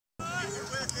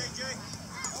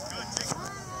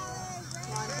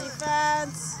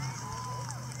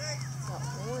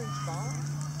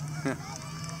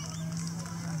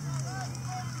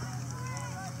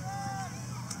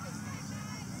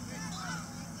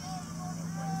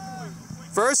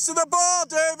First to the ball,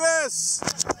 Davis!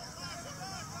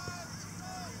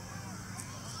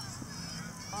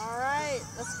 All right,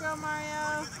 let's go,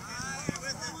 Mario.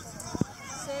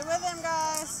 Stay with him,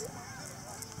 guys.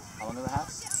 How long do they have?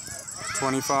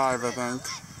 25, I think.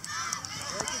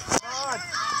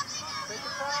 Take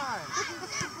your time.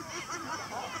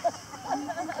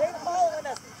 They following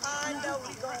us. I know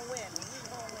we gonna win. We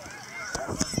gonna win.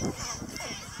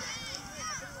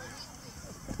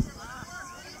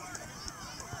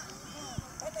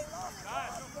 And they lost.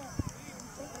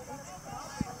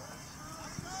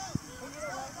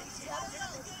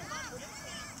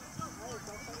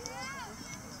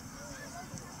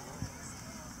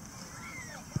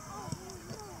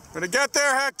 Gonna get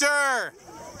there, Hector!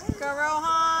 Go,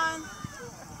 Rohan.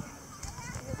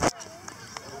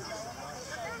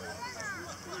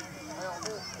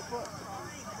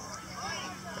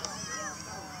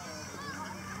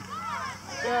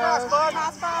 Pass, bud.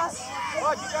 Pass.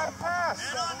 Bud, you gotta pass.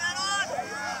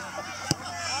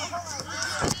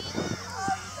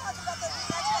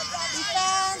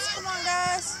 Defense, come on,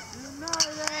 guys.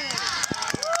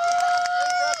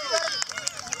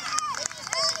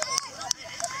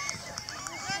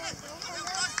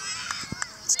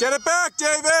 Let's get it back,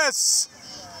 Davis!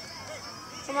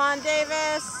 Come on,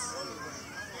 Davis.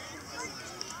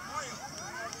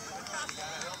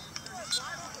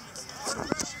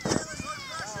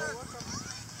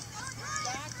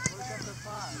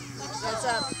 That's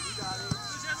up.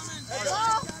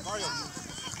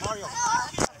 Mario,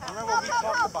 remember what we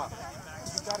talked about.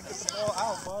 You gotta get the ball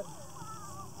out, bud.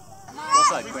 Go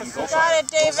side, Quinn. Go Got side. it,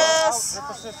 Davis. Your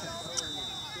position.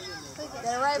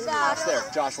 Get it right back. Watch there.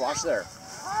 Josh, watch there.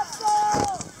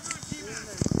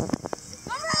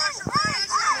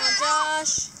 Come on,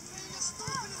 Josh.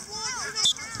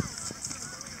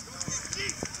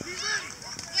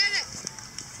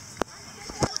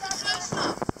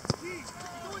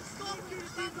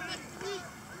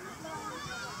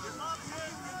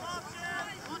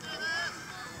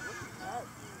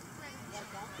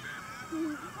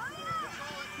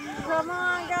 Come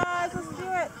on, guys, let's do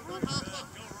it.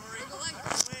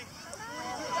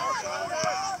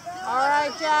 All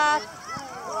right, Jack.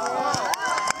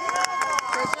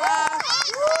 Good Jack.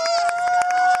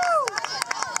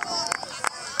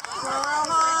 Come on,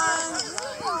 Rohan.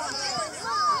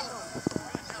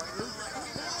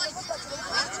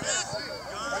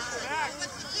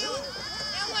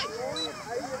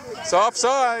 It's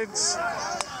offsides.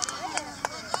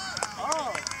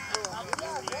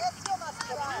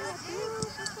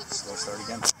 Slow start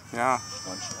again. Yeah.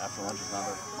 Lunch, after lunch is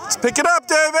another. Let's pick it up,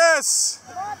 Davis!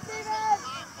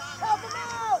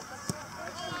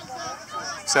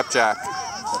 Except Jack.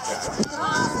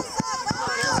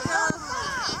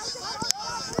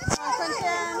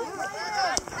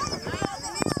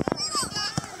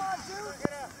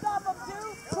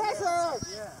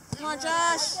 Come on,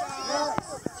 Josh.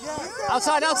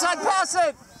 Outside, pass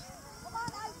it!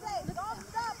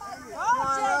 Come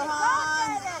on, Rohan.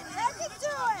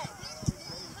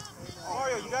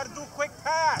 Mario, you gotta do a quick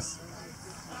pass.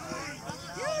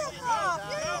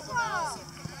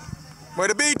 Way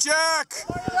to be, Jack!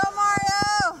 Go,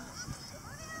 Mario.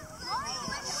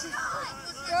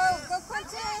 Go,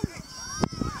 Quentin.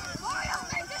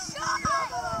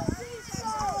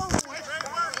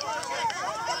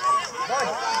 Bud,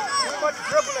 too much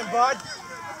dribbling, bud.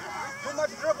 Too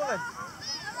much dribbling.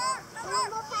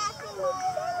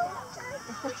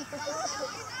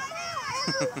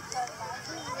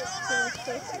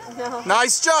 No.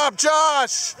 Nice job,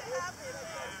 Josh!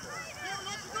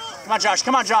 Come on, Josh.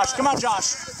 Come on, Josh. Come on,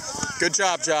 Josh. Good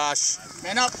job, Josh.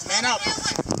 Man up. Man up.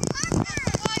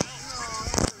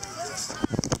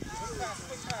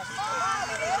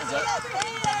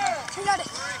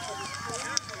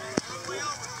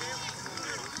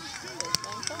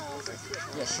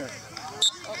 Yeah, sure.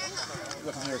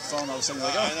 Look on your phone, all of a sudden,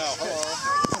 like, oh. I know. Hello.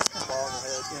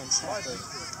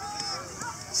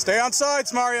 Stay on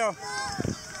sides, Mario.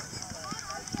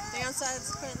 Stay on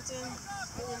sides, Quentin.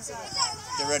 Inside.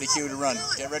 Get ready, Q, to run.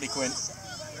 Get ready, Quinn.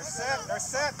 They're set. They're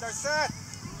set. They're set.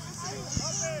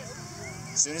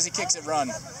 As soon as he kicks it, run.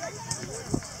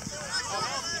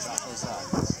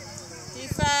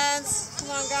 Defense.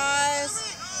 Come on, guys.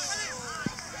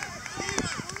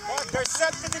 Bud, they're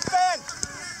set to defend.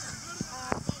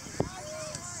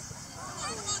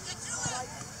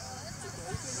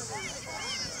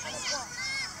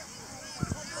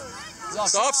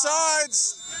 It's offsides.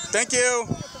 Thank you.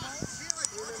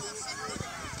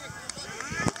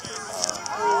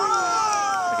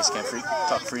 can't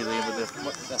talk freely with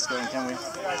that's going, can we?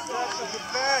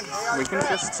 We can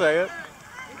just say it.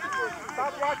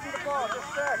 Stop watching the ball.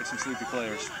 Just set. There's some sleepy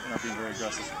players. They're not being very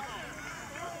aggressive.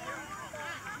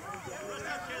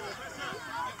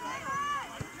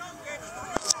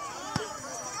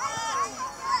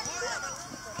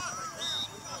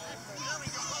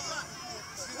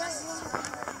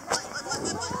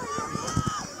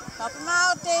 Help him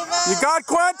out, David. You got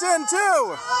Quentin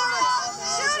too.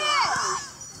 Shoot it.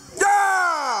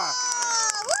 Yeah!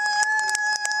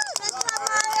 Good job,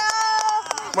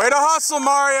 Mario. Way to hustle,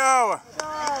 Mario.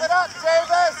 Keep it up,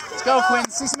 Davis. Let's go, Quinn.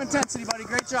 See some intensity, buddy.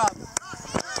 Great job.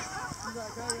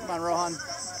 Come on, Rohan.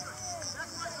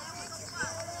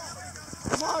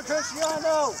 Come on,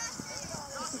 Cristiano.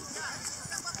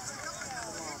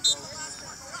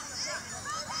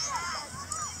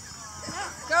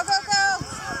 Go, go, go.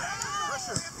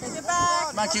 Take it back.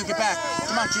 Come on, Q. Get back.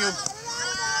 Come on, Q.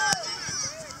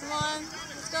 Come on.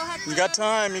 Let's go, Hector. You got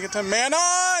time. You got time. Man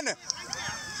on!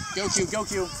 Go, Q. Go,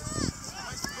 Q.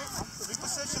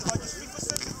 Reposition, just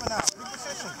reposition for now.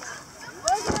 Reposition.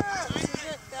 This is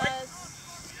it, guys.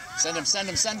 Send him, send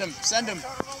him, send him, send him.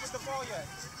 Nothing wrong with the ball yet.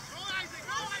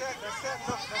 They're set.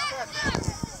 Look, they're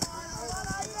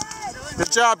set.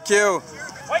 Good job, Q.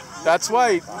 That's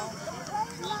white.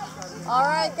 All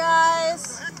right,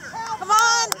 guys. Come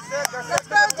on. Let's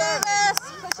go, Davis.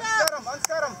 Push up.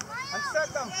 Unset them. Unset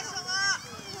them.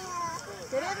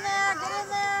 Get in there. Get in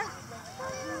there.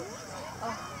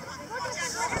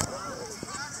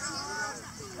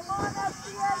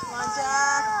 Come on,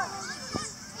 Jack.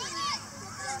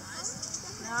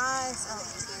 Nice. Oh.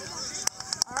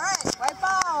 All right, white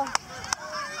ball.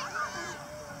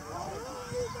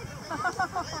 Come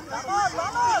on,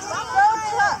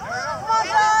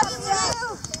 Josh.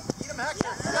 Eat him,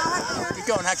 Hector. Keep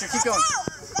going, Hector. Keep going.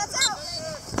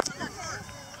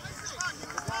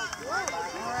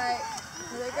 All right,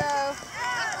 here they go.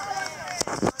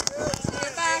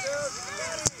 Get back.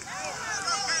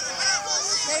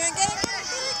 David, get it.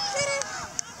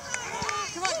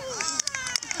 Come on.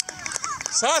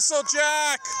 Hustle,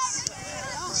 Jack.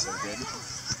 So good.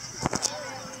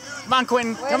 Come on,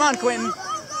 Quinn. Come on, Quinn.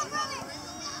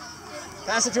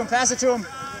 Pass it to him. Pass it to him.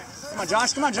 Come on,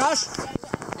 Josh. Come on, Josh.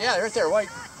 Yeah, they're right there, white.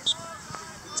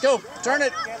 Let's go. Turn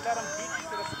it. Can't let him beat you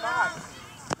to the spot.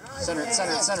 Center it,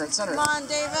 center it, center it, center it. Come on,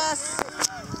 Davis.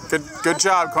 Good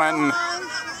job, Quentin. Come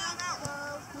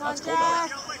on, That's cold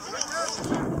Jack.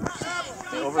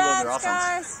 They overload their offense.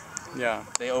 Guys. Yeah.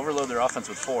 They overload their offense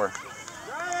with 4.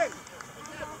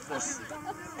 This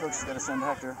coach is going to send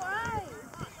Hector.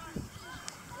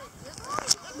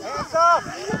 Hands up.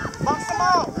 Box them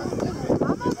out.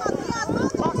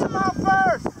 Box them out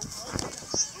first.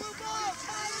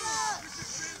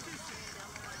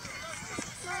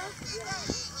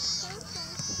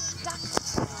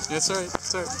 Yes, sir.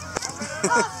 Sir.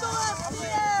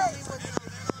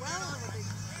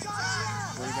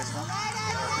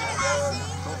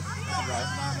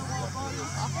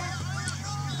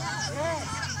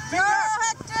 Go,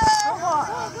 Hector! Come on,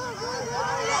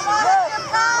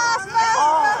 pass,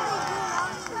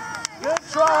 Good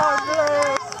try, Andre.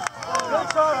 Good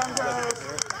try, Andre.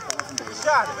 Good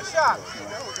shot. Good shot.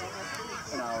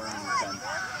 An hour and 10.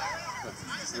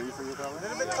 That's 3 for you, probably? A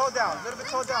little bit toe down. A little bit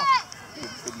toe down.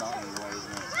 Good mountain anyway,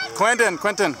 isn't it?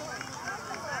 Quentin.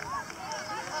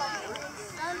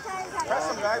 Press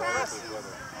him, guys. Press.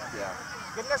 Yeah.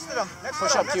 Get next to them. Next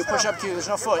Push to them. up, Q. Push up, Q. There's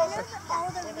no foot. Get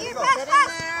in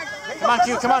there. Come on,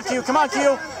 Q. Come on, Q. Come on,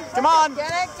 Q. Come on.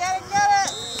 Get it.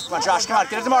 Come on, Josh. Come on.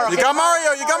 Get it tomorrow. You got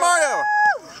Mario.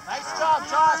 Nice job,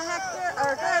 Josh. Hector,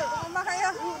 or go,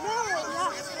 Mario.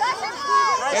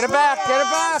 Get it back. Get it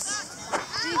back.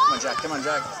 Come on, Jack. Come on,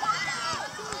 Jack.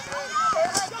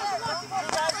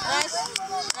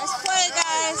 Nice play,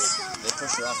 guys. They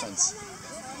push their offense.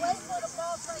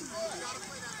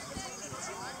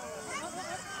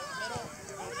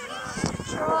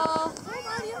 Control.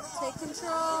 Take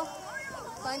control.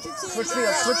 Find your team. Switch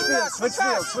field. Switch field. Switch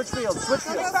field. Switch field. Switch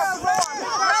field. Run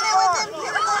it with him.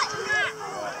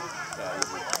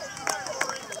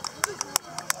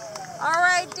 All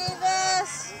right,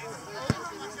 Davis.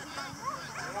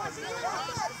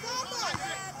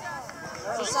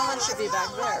 So someone should be back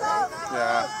there, right?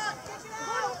 Yeah.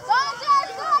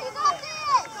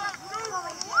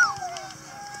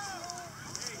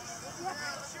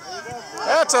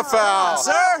 That's a foul.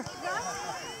 Sir. Come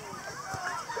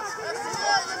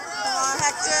on,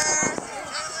 Hector.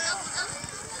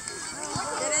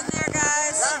 Get in there,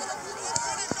 guys.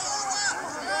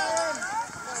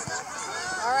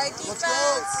 All right,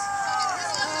 defense.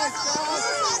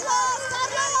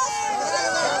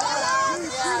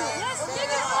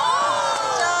 Yeah.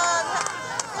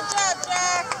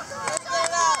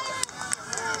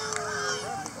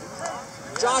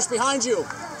 Josh, behind you.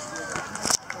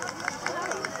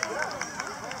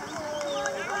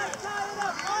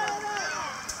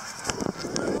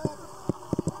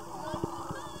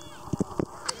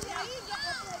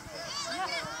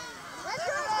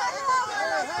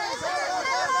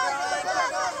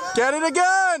 Get it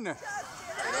again!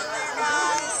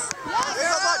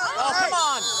 Oh, come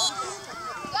on!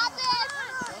 Got this!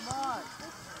 Come on!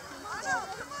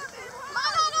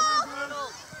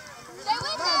 Stay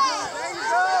with me! There you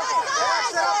go!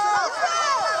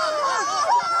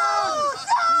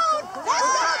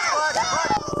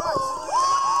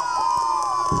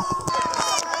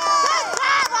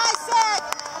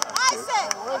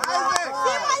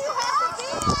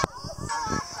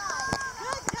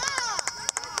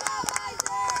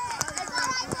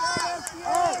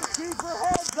 Keep your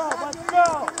heads up, let's go!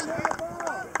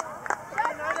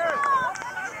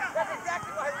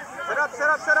 Set up, set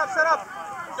up, set up, set up!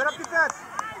 Set up defense!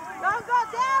 Don't go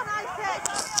down, Isaac.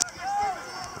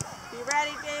 Be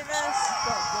ready, Davis.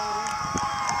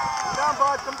 Come down,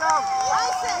 bud, come down!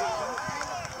 Isaac.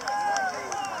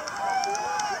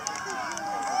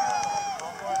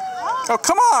 Oh,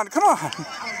 come on, come on!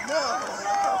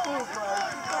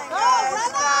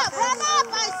 Run up,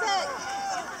 Isaac.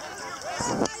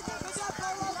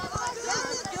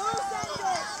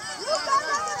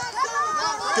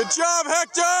 Good job,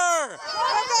 Hector! Go,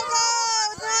 go, go!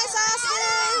 Nice,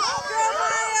 Austin! Go,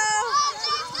 Mario!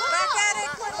 Back at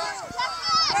it, Quentin!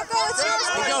 Go, go, it's yours!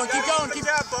 Keep going, keep going, keep Good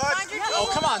job, bud! Oh,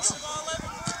 come on.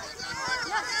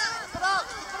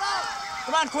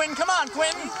 Come on, Quentin, come on,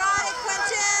 Quentin. You got it,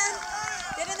 Quentin!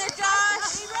 Get in there,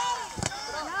 Josh!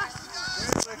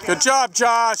 Good job,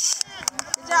 Josh!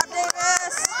 Good job,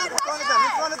 Davis! In front of them,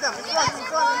 in front of them, in front, in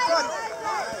front, in front!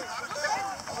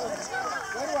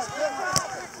 In front.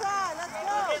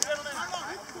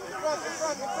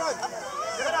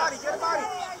 Get a body, get a body.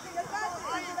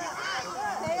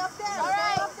 Stay up there. All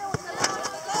right. Stay up there with the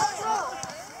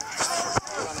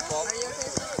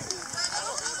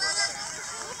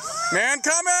Man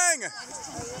coming!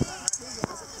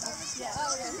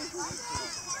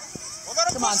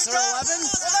 Come on, sir,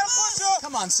 11.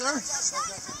 Come on, sir.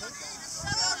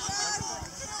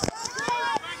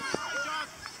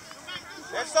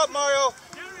 Next up, Mario.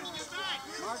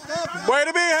 Way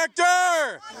to be,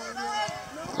 Hector!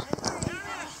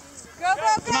 Go, go, go!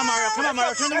 Come on,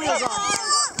 Mario, turn the wheels on.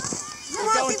 Keep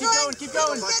going, keep going, keep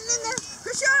going. Getting in there.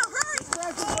 Christian, hurry!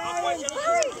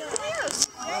 Hurry! Come here.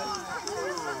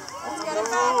 Let's get it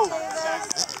back,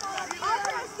 Davis. All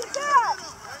right, let's get that.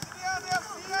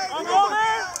 I'm over.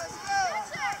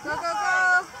 Go, go,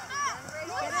 go.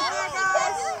 Get in there,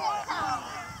 guys.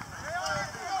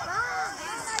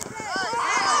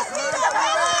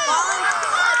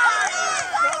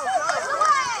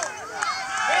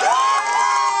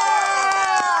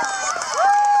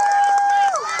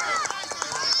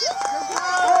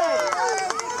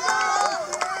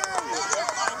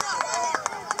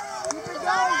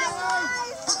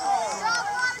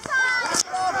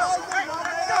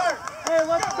 Hey,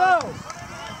 let's go!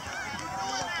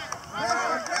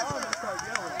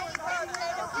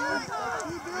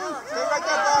 Stay right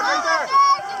there, bud, right there!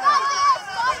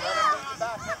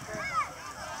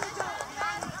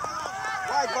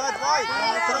 Wide, bud, wide!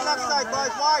 To the left side,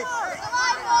 bud, wide!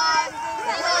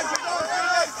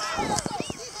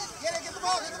 Get it, get the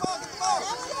ball, get the ball, get the ball!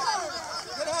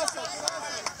 Get a hustle, get a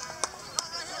hustle!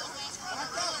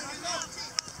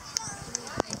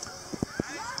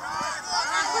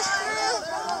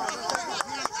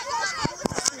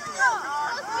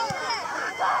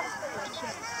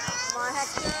 Come on,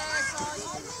 Hector.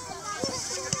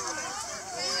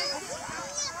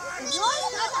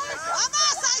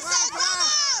 Vamos, Isaac,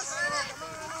 vamos!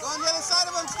 Go on the other side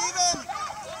of him, Steven!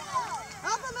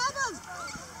 Help him, help him!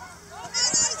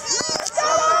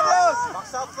 Box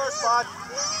out first, bud.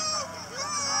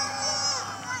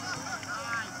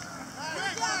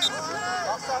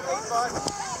 Box out 8, bud.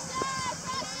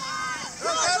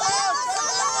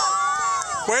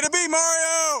 Way to be,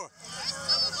 Mario!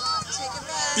 Take it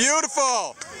back.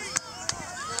 Beautiful!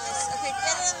 Nice. Okay,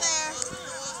 get in there.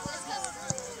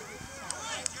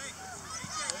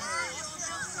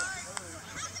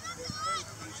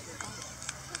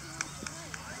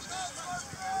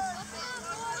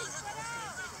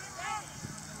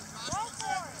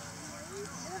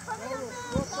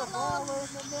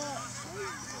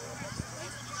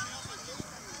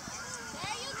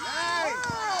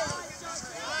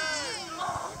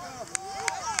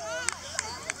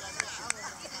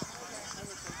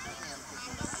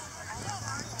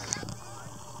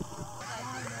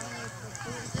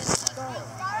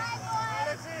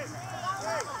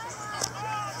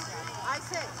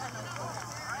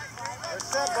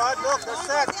 set, bud. Look, they're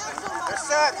set. They're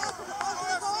set.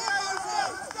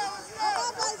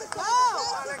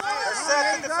 They're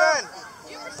set to defend.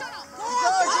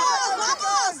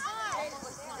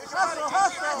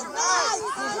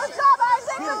 Good job,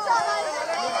 Isaac. Good job,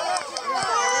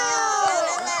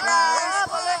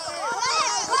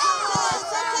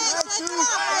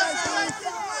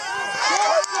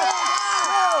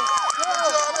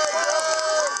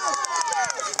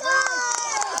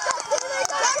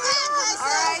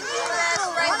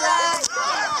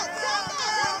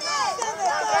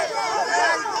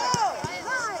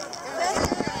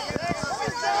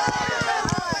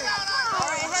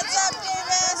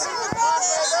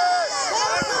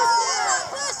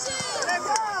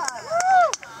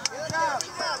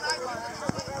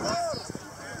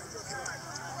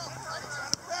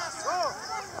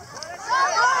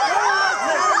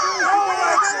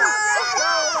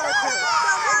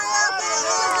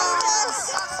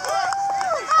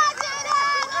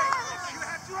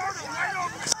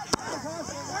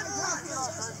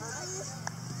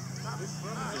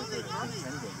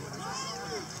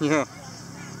 Yeah.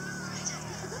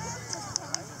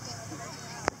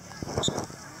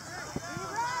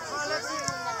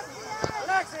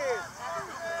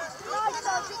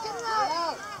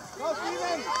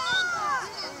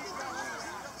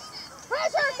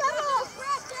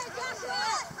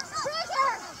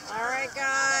 All right,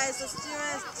 guys, let's do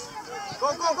it.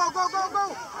 Go, go, go, go, go,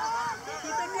 go.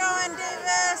 Keep it going,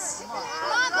 Davis.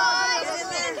 Come on, boys. Get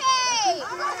in there.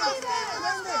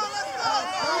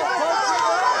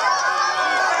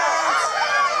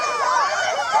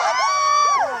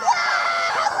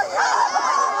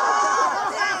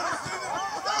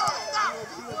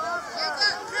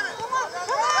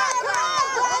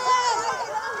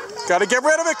 Gotta get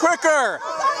rid of it quicker.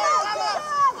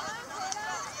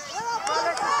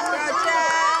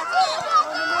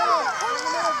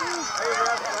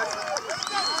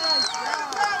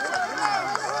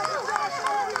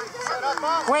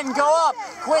 Quentin, go up.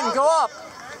 Quentin, go up.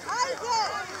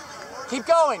 Keep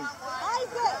going.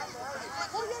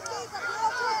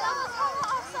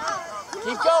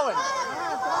 Keep going.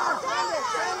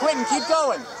 Quentin, keep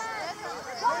going.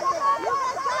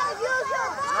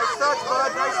 Nice touch,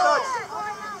 bud. Nice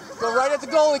touch. Go right at the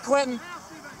goalie, Quentin.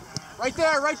 Right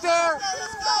there, right there.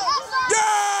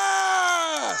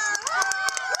 Yeah!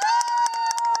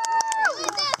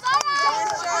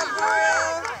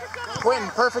 Quentin,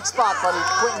 perfect spot, buddy.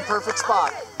 Quentin, perfect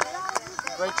spot.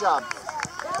 Great job.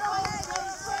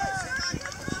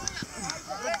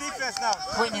 Good defense now.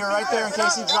 Quentin, you're right there in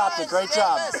case he dropped it. Great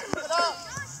job.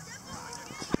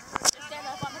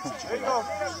 There you go.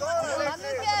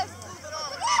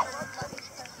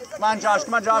 Come on, Josh.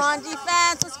 Come on, Come Josh. on,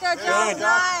 defense. Let's go, Josh. Good.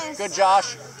 Nice. Good,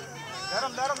 Josh. Let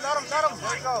him, let him, let him, let him.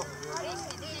 There you go.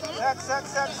 Set.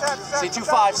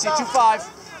 C25,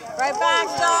 C25. Right back,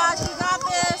 Josh. You got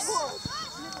this.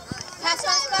 Pass,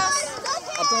 pass,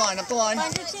 pass. Up the line, up the line.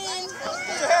 Find your team.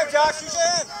 Use your head, Josh. Use your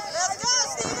head. Let's go,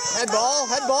 Steven. Head ball,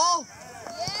 head ball.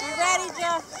 You ready,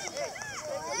 Jeff?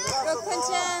 Go,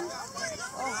 Quentin.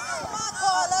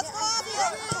 Let's go.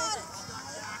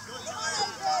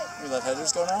 You let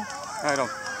headers go now? I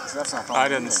don't. That's not I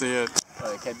didn't see it.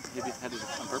 Like headed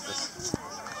on purpose.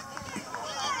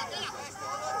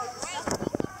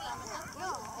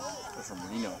 They're from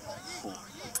Reno. Cool.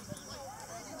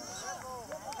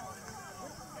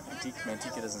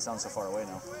 Manteca doesn't sound so far away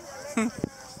now.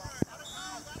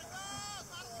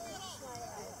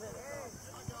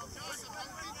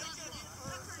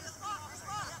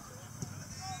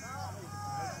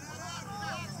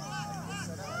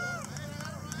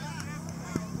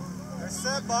 They're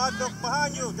set, bud. Look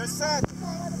behind you. They're set.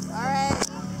 All right.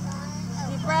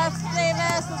 Deep breaths,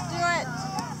 Davis. Let's do it.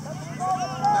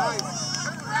 Nice.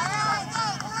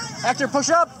 Hector, push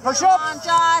up, push Come up. on,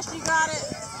 Josh. You got it.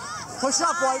 Push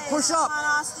up, White, push up. Come on,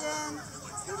 Austin.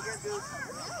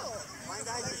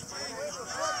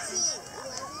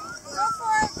 Go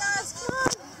for it, guys. Come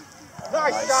on.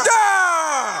 Nice shot.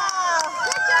 Yeah!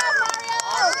 Good job, Mario.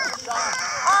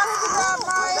 Awesome job,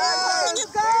 Mario. There you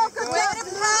go. Good Way job.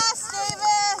 to pass,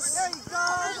 Davis. There you go.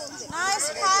 Nice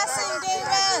passing,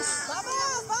 Davis.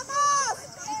 Vamos, vamos.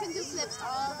 You can do flips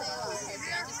all day long. Okay, do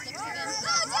you want to do flips again?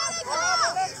 Go, Daddy, go.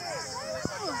 Pass it.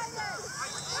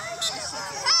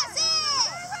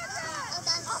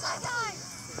 Oh, my God.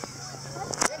 Pass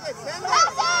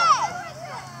it.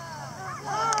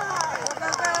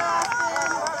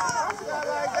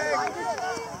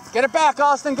 Get it back,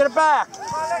 Austin, get it back.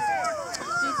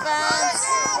 Defense.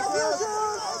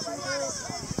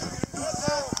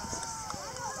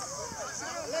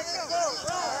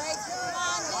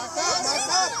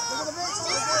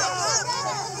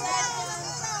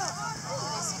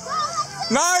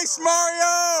 Nice,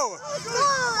 Mario! Get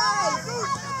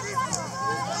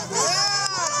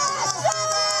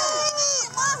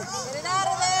it out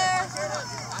of there.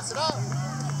 Pass it up.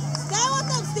 Stay with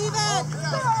them, Steven.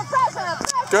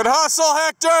 Good hustle,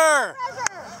 Hector!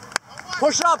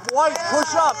 Push up, White.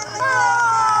 Push up.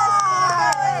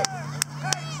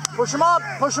 Push him up.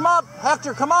 Push him up.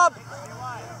 Hector, come up.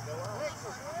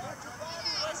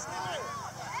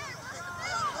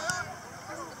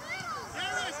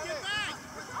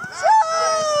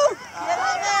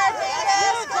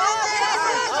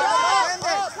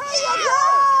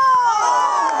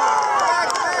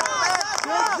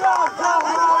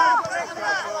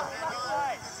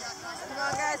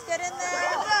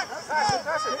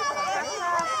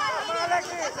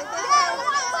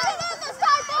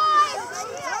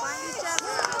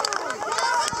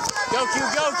 Go, Q,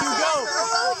 go, Q, go!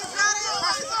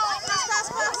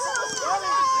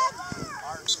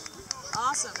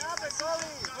 Awesome.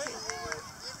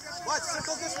 What?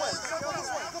 Circle this way. Circle this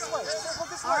way. This way. Circle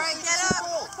this way. All right, get up.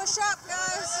 Push up,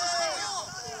 guys.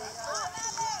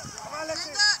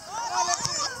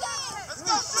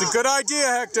 It's a good idea,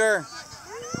 Hector.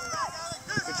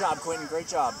 Good job, Quentin. Great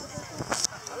job.